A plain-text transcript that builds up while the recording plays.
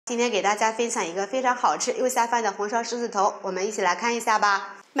今天给大家分享一个非常好吃又下饭的红烧狮子头，我们一起来看一下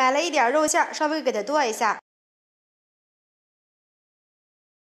吧。买了一点肉馅，稍微给它剁一下，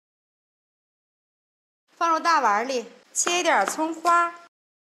放入大碗里，切一点葱花，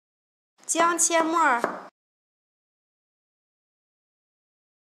姜切末，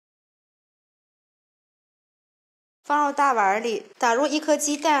放入大碗里，打入1颗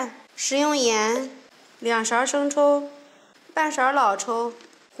鸡蛋，食用盐，2勺生抽，半勺老抽，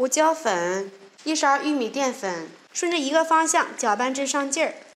胡椒粉，1勺玉米淀粉，顺着一个方向搅拌至上劲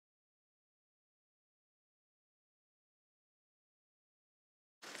儿。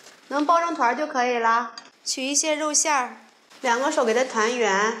能包成团就可以了。取一些肉馅儿，2个手给它团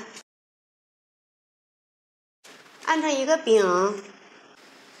圆，按成一个饼。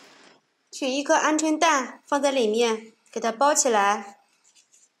取1颗鹌鹑蛋放在里面，给它包起来。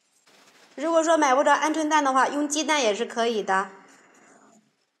如果说买不着鹌鹑蛋的话，用鸡蛋也是可以的。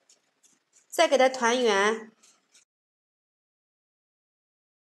再给它团圆，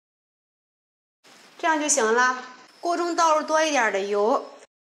这样就行了。锅中倒入多一点的油，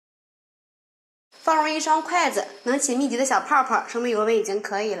放入1双筷子，能起密集的小泡泡，说明油温已经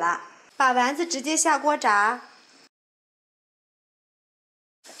可以了。把丸子直接下锅炸，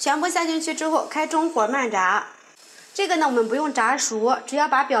全部下进去之后，开中火慢炸。这个呢，我们不用炸熟，只要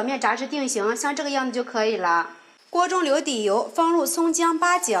把表面炸至定型，像这个样子就可以了。锅中留底油，放入葱姜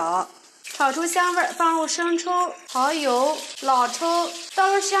八角，炒出香味，放入生抽、蚝油、老抽，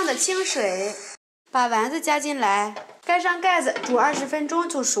倒入适量的清水，把丸子加进来，盖上盖子，煮20分钟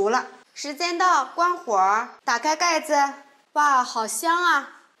就熟了。时间到，关火，打开盖子，哇，好香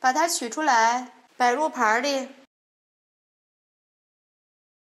啊！把它取出来，摆入盘里。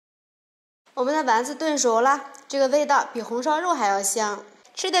我们的丸子炖熟了，这个味道比红烧肉还要香。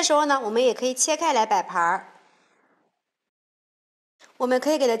吃的时候呢，我们也可以切开来摆盘。我们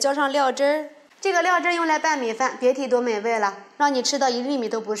可以给它浇上料汁儿，这个料汁用来拌米饭，别提多美味了，让你吃到1粒米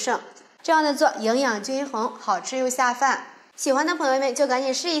都不剩。这样的做，营养均衡，好吃又下饭。喜欢的朋友们就赶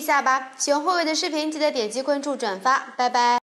紧试一下吧。喜欢慧慧的视频，记得点击关注、转发，拜拜。